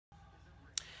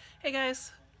Hey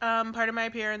guys, pardon my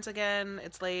appearance again.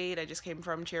 It's late. I just came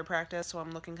from cheer practice, so I'm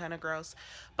looking kind of gross.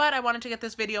 But I wanted to get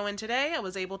this video in today. I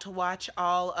was able to watch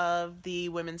all of the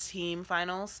women's team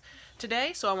finals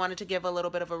today, so I wanted to give a little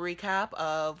bit of a recap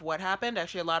of what happened.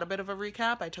 Actually, a lot of bit of a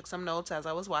recap. I took some notes as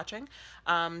I was watching.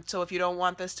 So if you don't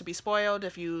want this to be spoiled,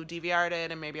 if you DVR'd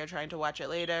it and maybe are trying to watch it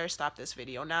later, stop this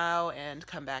video now and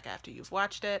come back after you've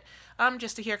watched it,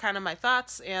 just to hear kind of my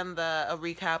thoughts and a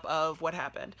recap of what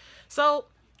happened. So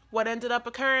what ended up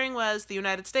occurring was the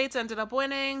United States ended up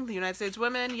winning. The United States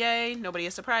women, yay, nobody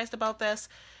is surprised about this.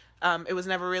 It was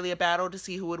never really a battle to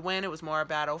see who would win. It was more a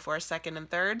battle for a second and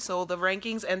third. So the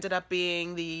rankings ended up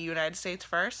being the United States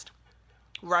first,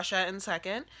 Russia in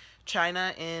second,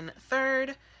 China in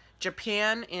third,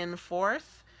 Japan in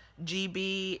fourth,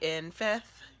 GB in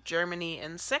fifth, Germany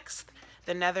in sixth,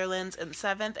 the Netherlands in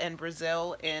seventh, and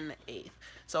Brazil in eighth.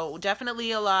 So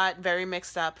definitely a lot, very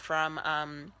mixed up from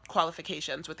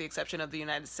qualifications, with the exception of the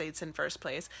United States in first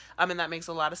place. And that makes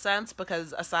a lot of sense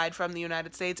because aside from the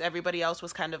United States, everybody else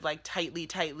was kind of like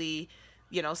tightly,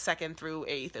 second through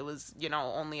eighth. It was,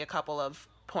 only a couple of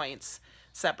points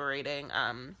separating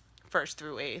first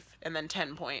through eighth, and then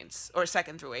 10 points, or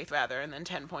second through eighth rather, and then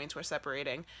 10 points were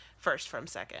separating first from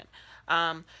second.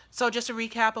 So just a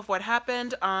recap of what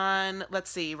happened on, let's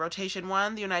see, rotation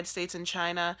one, the United States and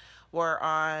China were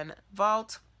on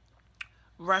vault.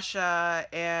 Russia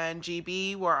and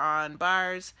GB were on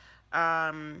bars.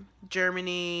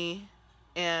 Germany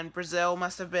and Brazil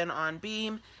must have been on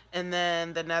beam. And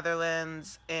then the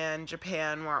Netherlands and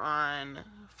Japan were on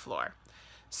floor.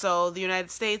 So the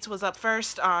United States was up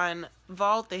first on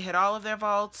vault. They hit all of their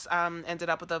vaults, ended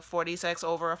up with a 46,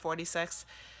 over 46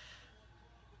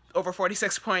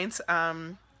 points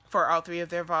for all three of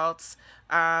their vaults.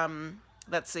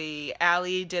 Let's see,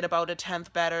 Allie did about a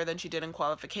 10th better than she did in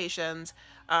qualifications.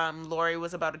 Lori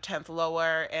was about a 10th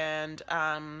lower, and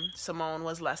Simone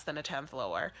was less than a 10th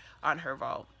lower on her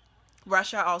vault.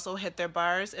 Russia also hit their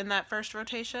bars in that first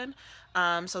rotation,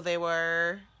 so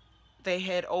they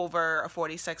hit over a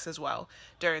 46 as well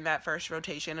during that first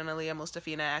rotation, and Aaliyah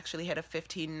Mustafina actually hit a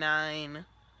 15.9,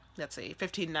 let's see,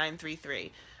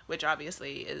 15.933, which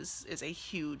obviously is a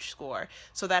huge score.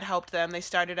 So that helped them. They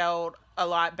started out a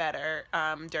lot better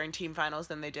during team finals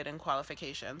than they did in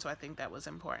qualification, so I think that was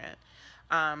important.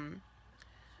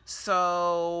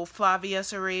 So Flavia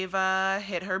Sareva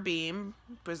hit her beam.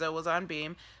 Brazil was on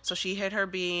beam. So she hit her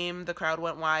beam. The crowd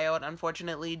went wild.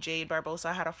 Unfortunately, Jade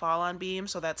Barbosa had a fall on beam,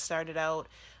 so that started out,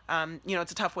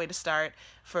 it's a tough way to start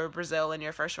for Brazil in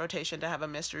your first rotation to have a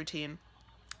missed routine.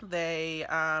 But,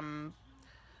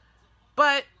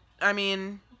 I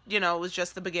mean, it was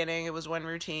just the beginning. It was one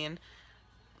routine.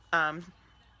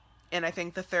 And I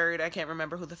think the third, I can't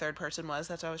remember who the third person was.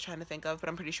 That's what I was trying to think of, but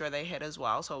I'm pretty sure they hit as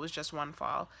well, so it was just one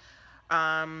fall.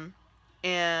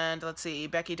 And let's see,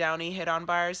 Becky Downey hit on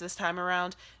bars this time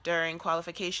around. During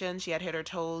qualification, she had hit her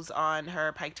toes on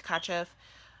her piked Tkachev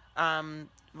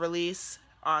release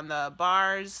on the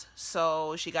bars,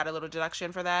 so she got a little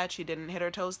deduction for that. She didn't hit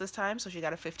her toes this time, so she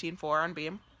got a 15.4 on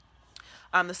beam.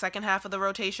 The second half of the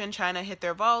rotation, China hit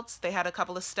their vaults. They had a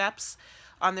couple of steps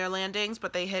on their landings,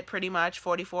 but they hit pretty much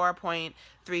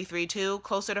 44.332,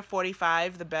 closer to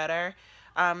 45 the better.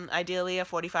 Ideally a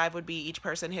 45 would be each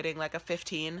person hitting like a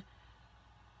 15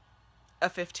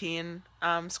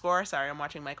 score. Sorry, I'm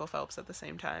watching Michael Phelps at the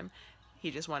same time. He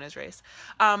just won his race.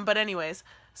 But anyways,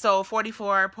 so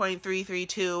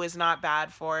 44.332 is not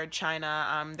bad for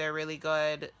China. They're really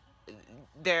good.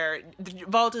 The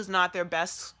vault is not their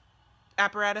best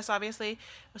apparatus, obviously,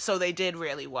 so they did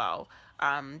really well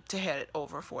to hit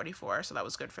over 44, so that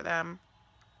was good for them.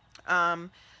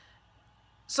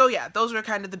 So yeah, those were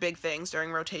kind of the big things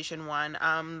during rotation one.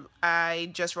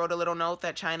 I just wrote a little note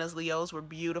that China's Leos were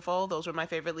beautiful. Those were my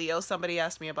favorite Leos. Somebody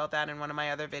asked me about that in one of my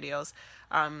other videos,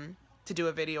 to do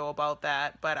a video about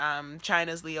that, but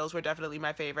China's Leos were definitely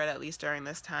my favorite, at least during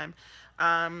this time.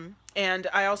 And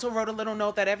I also wrote a little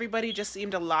note that everybody just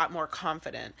seemed a lot more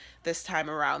confident this time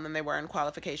around than they were in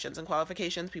qualifications. In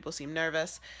qualifications, people seemed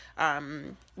nervous,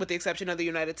 with the exception of the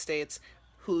United States,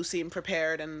 who seemed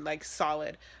prepared and like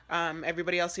solid.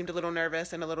 Everybody else seemed a little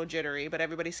nervous and a little jittery, but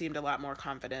everybody seemed a lot more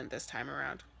confident this time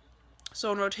around.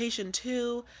 So in rotation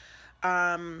two,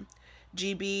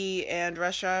 GB and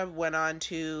Russia went on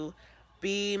to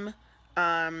beam.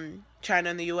 China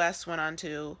and the US went on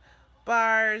to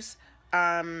bars.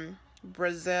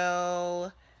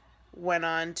 Brazil went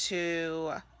on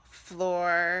to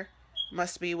floor,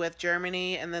 must be with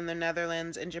Germany, and then the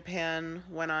Netherlands and Japan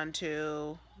went on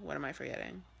to, what am I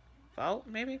forgetting? Vault,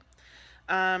 maybe?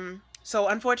 So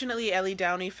unfortunately, Ellie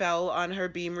Downey fell on her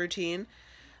beam routine.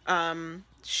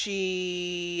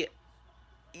 she,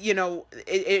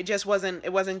 it just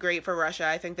wasn't great for Russia.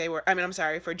 I think they were, I mean, I'm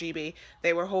sorry, for GB.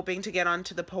 They were hoping to get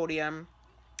onto the podium,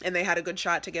 and they had a good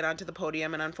shot to get onto the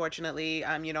podium, and unfortunately,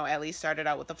 Ellie started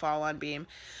out with a fall on beam.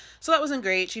 So that wasn't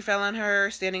great. She fell on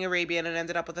her standing Arabian and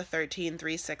ended up with a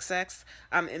 13.366.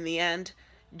 In the end,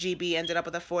 GB ended up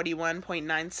with a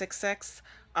 41.966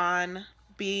 on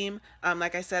beam.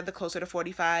 Like I said, the closer to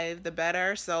 45, the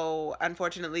better. So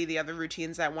unfortunately, the other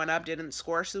routines that went up didn't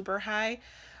score super high.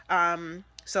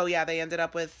 So yeah, they ended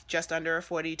up with just under a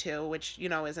 42, which,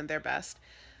 isn't their best.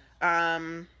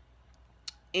 And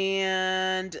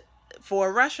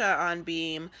for Russia on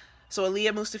beam, so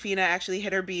Aliyah Mustafina actually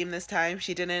hit her beam this time.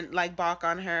 She didn't like balk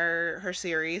on her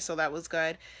series, so that was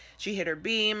good. She hit her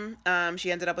beam.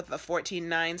 She ended up with a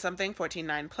 14.9 something,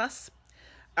 14.9 plus.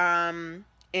 And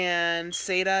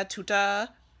Seda Tuta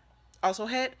also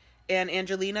hit, and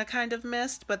Angelina kind of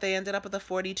missed, but they ended up with a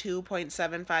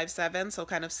 42.757, so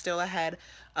kind of still ahead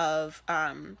of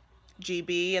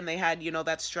GB, and they had,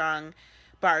 that strong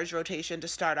bars rotation to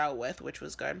start out with, which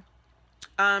was good.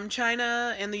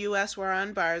 China and the US were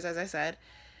on bars, as I said.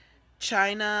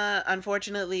 China,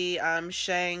 unfortunately,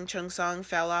 Shang Chung-sung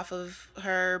fell off of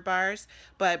her bars,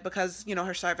 but because,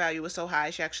 her start value was so high,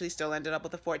 she actually still ended up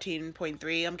with a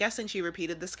 14.3. I'm guessing she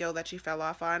repeated the skill that she fell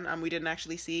off on. We didn't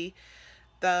actually see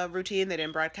the routine. They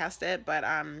didn't broadcast it, but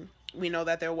we know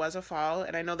that there was a fall,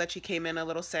 and I know that she came in a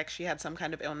little sick. She had some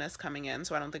kind of illness coming in,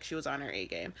 so I don't think she was on her A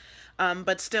game.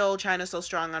 But still, China's so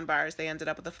strong on bars. They ended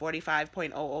up with a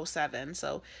 45.007,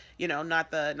 so, not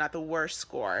the worst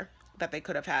score that they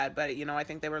could have had, but, I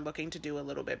think they were looking to do a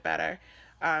little bit better.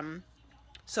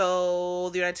 So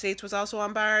the United States was also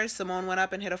on bars. Simone went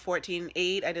up and hit a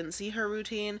 14.8. I didn't see her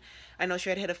routine. I know she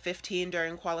had hit a 15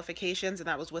 during qualifications, and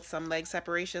that was with some leg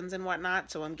separations and whatnot.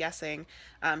 So I'm guessing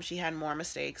she had more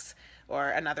mistakes or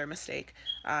another mistake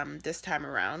this time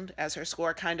around, as her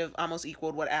score kind of almost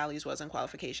equaled what Allie's was in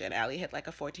qualification. Allie hit like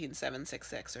a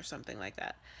 14.766 or something like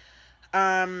that.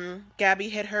 Gabby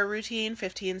hit her routine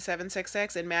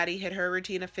 15.766, and Maddie hit her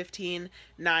routine of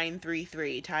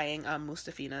 15.933, tying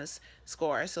Mustafina's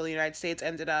score. So the United States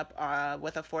ended up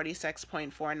with a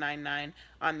 46.499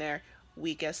 on their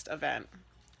weakest event.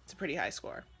 It's a pretty high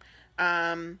score.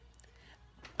 On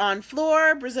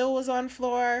floor, Brazil was on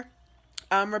floor.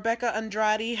 Rebecca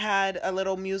Andrade had a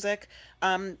little music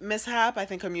mishap. I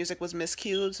think her music was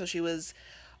miscued, so she was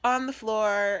on the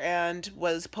floor and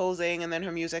was posing, and then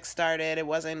her music started. It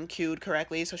wasn't cued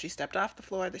correctly, so she stepped off the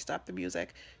floor. They stopped the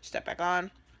music. She stepped back on.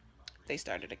 They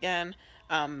started again.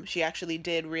 She actually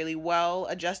did really well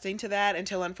adjusting to that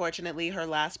until, unfortunately, her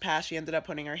last pass, she ended up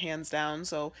putting her hands down,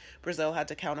 so Brazil had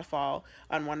to count a fall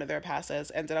on one of their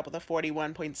passes. Ended up with a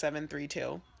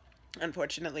 41.732.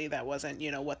 Unfortunately, that wasn't,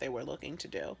 what they were looking to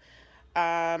do.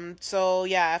 So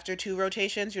yeah, after two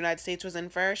rotations, United States was in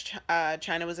first,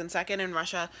 China was in second, and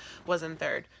Russia was in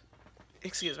third.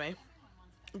 Excuse me.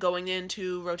 Going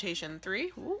into rotation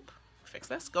three, fix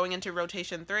this. Going into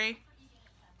rotation three,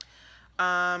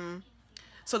 so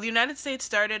the United States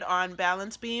started on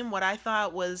balance beam. What I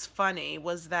thought was funny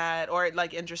was that, or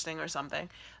like interesting or something,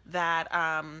 that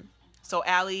so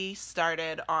Allie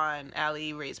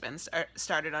Raisman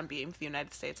started on beam for the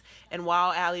United States. And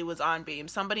while Allie was on beam,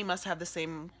 somebody must have the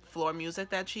same floor music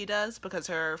that she does, because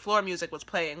her floor music was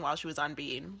playing while she was on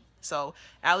beam. So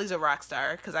Allie's a rock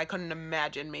star, because I couldn't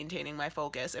imagine maintaining my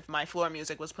focus. If my floor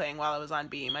music was playing while I was on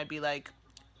beam, I'd be like,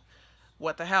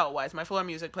 what the hell? Why is my floor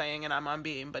music playing and I'm on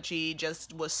beam? But she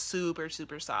just was super,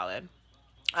 super solid.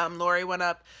 Lori went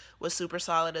up, was super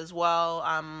solid as well.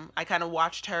 I kind of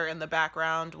watched her in the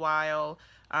background while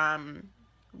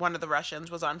one of the Russians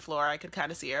was on floor. I could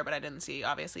kind of see her, but I didn't see,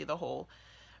 obviously, the whole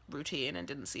routine and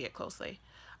didn't see it closely.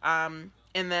 And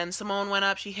then Simone went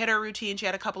up. She hit her routine. She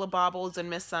had a couple of bobbles and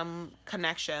missed some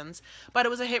connections, but it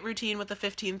was a hit routine with a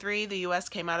 15.3. The U.S.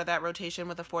 came out of that rotation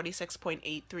with a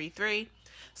 46.833.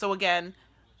 So again,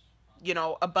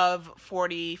 above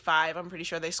 45. I'm pretty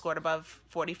sure they scored above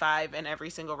 45 in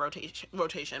every single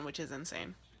rotation, which is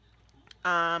insane.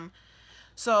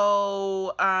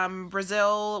 So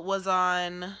Brazil was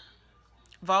on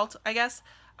vault, I guess.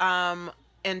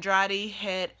 Andrade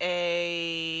hit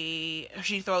she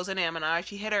throws an Aminar.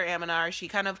 She hit her Aminar. She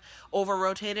kind of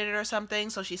over-rotated it or something,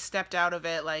 so she stepped out of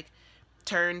it, like,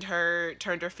 turned her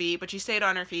feet, but she stayed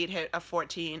on her feet, hit a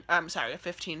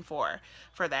 15.4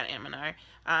 for that Aminar.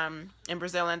 And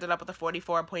Brazil ended up with a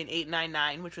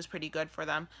 44.899, which was pretty good for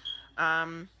them.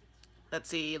 Let's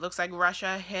see, it looks like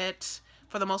Russia hit,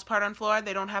 for the most part, on floor.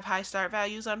 They don't have high start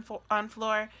values on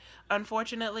floor,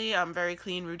 unfortunately. Very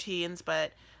clean routines,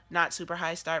 but not super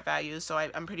high start values, so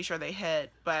I'm pretty sure they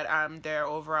hit, but their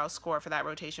overall score for that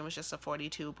rotation was just a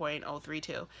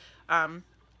 42.032.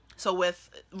 So with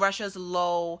Russia's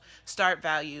low start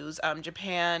values,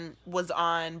 Japan was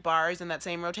on bars in that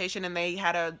same rotation, and they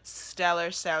had a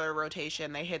stellar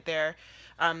rotation. They hit their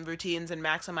routines and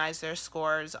maximized their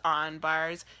scores on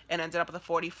bars and ended up with a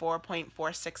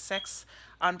 44.466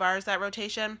 on bars that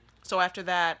rotation. So after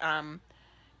that,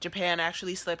 Japan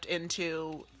actually slipped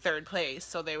into third place,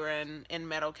 so they were in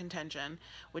medal contention,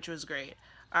 which was great.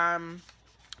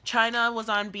 China was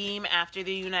on beam after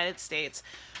the United States.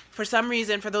 For some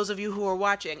reason, for those of you who are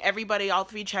watching, all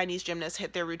three Chinese gymnasts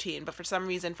hit their routine, but for some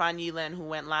reason, Fan Yilin, who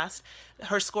went last,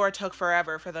 her score took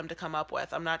forever for them to come up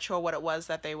with. I'm not sure what it was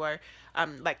that they were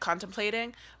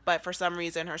contemplating, but for some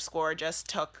reason, her score just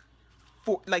took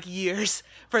years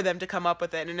for them to come up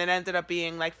with it, and it ended up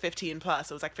being like 15 plus.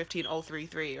 It was like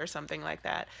 15.033 or something like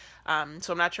that.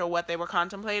 So I'm not sure what they were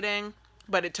contemplating,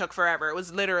 but it took forever. It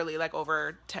was literally like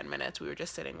over 10 minutes. We were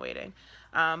just sitting waiting,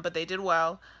 but they did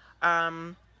well.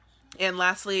 And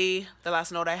lastly, the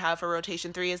last note I have for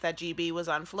rotation 3 is that GB was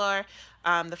on floor.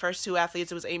 The first two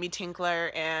athletes, it was Amy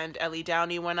Tinkler and Ellie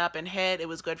Downey, went up and hit. It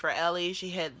was good for Ellie. She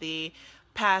hit the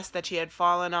pass that she had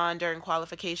fallen on during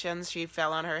qualifications. She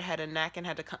fell on her head and neck and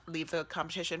had to leave the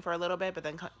competition for a little bit, but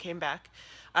then came back.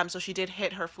 So she did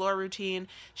hit her floor routine.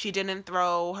 She didn't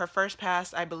throw her first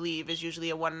pass, I believe, is usually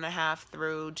a 1.5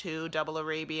 through 2 double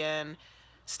Arabian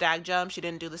stag jump. She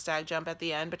didn't do the stag jump at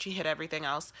the end, but she hit everything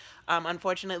else.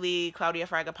 Unfortunately, Claudia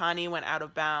Fragapani went out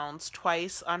of bounds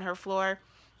twice on her floor.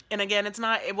 And again,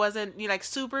 it wasn't like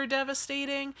super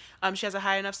devastating. She has a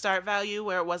high enough start value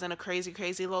where it wasn't a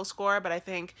crazy low score, but I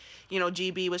think,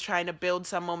 GB was trying to build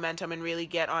some momentum and really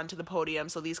get onto the podium.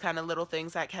 So these kind of little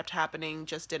things that kept happening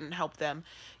just didn't help them,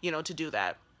 to do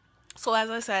that. So as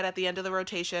I said, at the end of the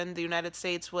rotation, the United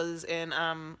States was in,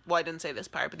 well, I didn't say this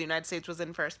part, but the United States was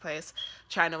in first place,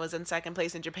 China was in second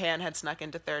place, and Japan had snuck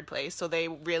into third place. So they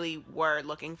really were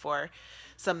looking for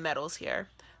some medals here.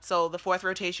 So the fourth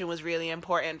rotation was really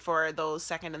important for those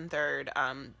second and third,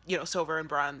 silver and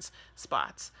bronze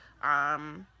spots.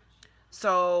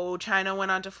 So China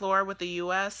went onto floor with the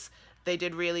U.S. They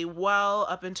did really well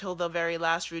up until the very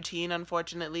last routine.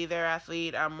 Unfortunately, their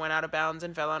athlete went out of bounds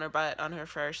and fell on her butt on her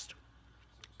first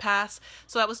pass,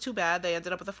 so that was too bad. They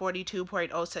ended up with a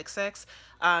 42.066.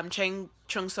 Cheng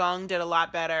Chung-song did a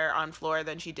lot better on floor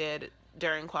than she did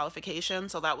during qualification,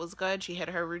 so that was good. She hit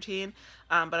her routine,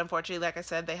 but unfortunately, like I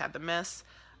said, they had the miss.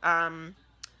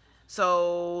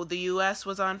 So the U.S.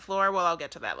 was on floor. Well, I'll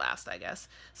get to that last, I guess.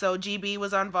 So GB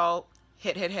was on vault.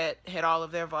 Hit all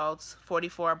of their vaults,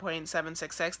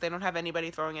 44.766. They don't have anybody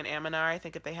throwing an Aminar. I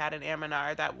think if they had an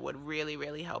Aminar, that would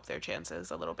really help their chances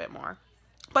a little bit more.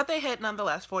 But they hit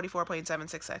nonetheless,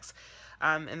 44.766,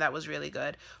 and that was really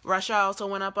good. Russia also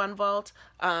went up on vault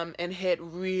and hit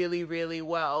really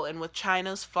well. And with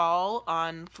China's fall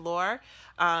on floor,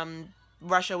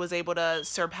 Russia was able to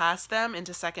surpass them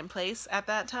into second place at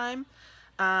that time.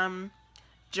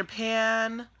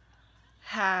 Japan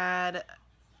had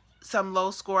some low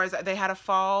scores. They had a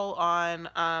fall on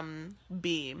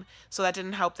beam, so that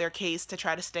didn't help their case to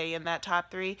try to stay in that top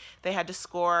 3. They had to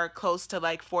score close to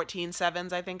like 14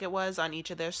 sevens, I think it was, on each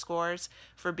of their scores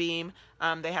for beam.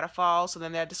 They had a fall, so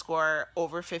then they had to score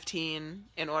over 15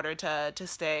 in order to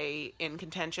stay in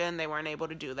contention. They weren't able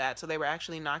to do that, so they were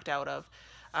actually knocked out of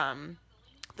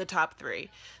the top 3.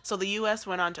 So the U.S.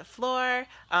 went on to floor.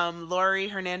 Lori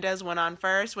Hernandez went on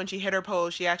first. When she hit her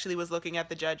pose, she actually was looking at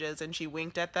the judges and she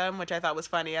winked at them, which I thought was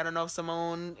funny. I don't know if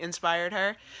Simone inspired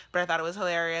her, but I thought it was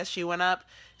hilarious. She went up,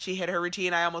 she hit her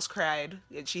routine. I almost cried.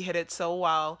 She hit it so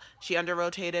well. She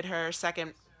under-rotated her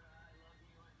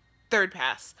third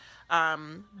pass.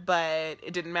 But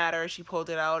it didn't matter. She pulled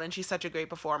it out, and she's such a great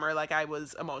performer. Like, I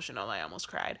was emotional. I almost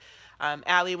cried.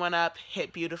 Allie went up,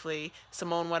 hit beautifully.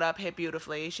 Simone went up, hit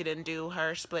beautifully. She didn't do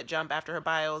her split jump after her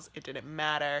bios. It didn't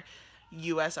matter.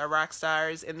 U.S. are rock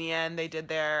stars. In the end, they did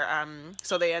their,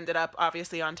 so they ended up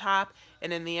obviously on top,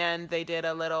 and in the end, they did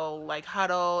a little, like,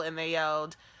 huddle, and they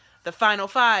yelled, the final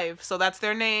 5. So that's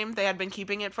their name. They had been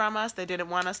keeping it from us. They didn't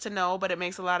want us to know, but it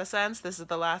makes a lot of sense. This is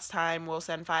the last time we'll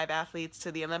send 5 athletes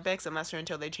to the Olympics, unless or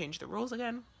until they change the rules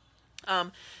again.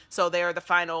 So they are the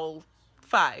final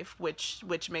 5,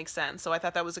 which makes sense. So I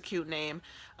thought that was a cute name.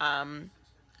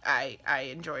 I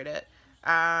enjoyed it.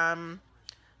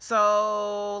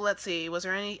 So let's see, was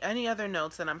there any other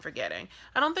notes that I'm forgetting?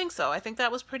 I don't think so. I think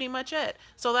that was pretty much it.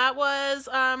 So that was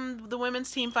the women's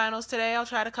team finals today. I'll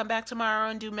try to come back tomorrow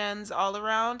and do men's all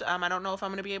around. I don't know if I'm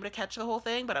going to be able to catch the whole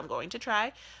thing, but I'm going to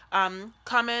try.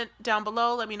 Comment down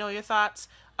below. Let me know your thoughts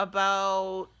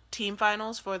about team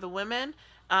finals for the women.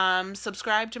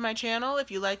 Subscribe to my channel if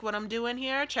you like what I'm doing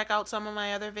here. Check out some of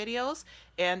my other videos.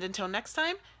 And until next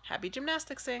time, happy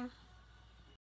gymnasticsing!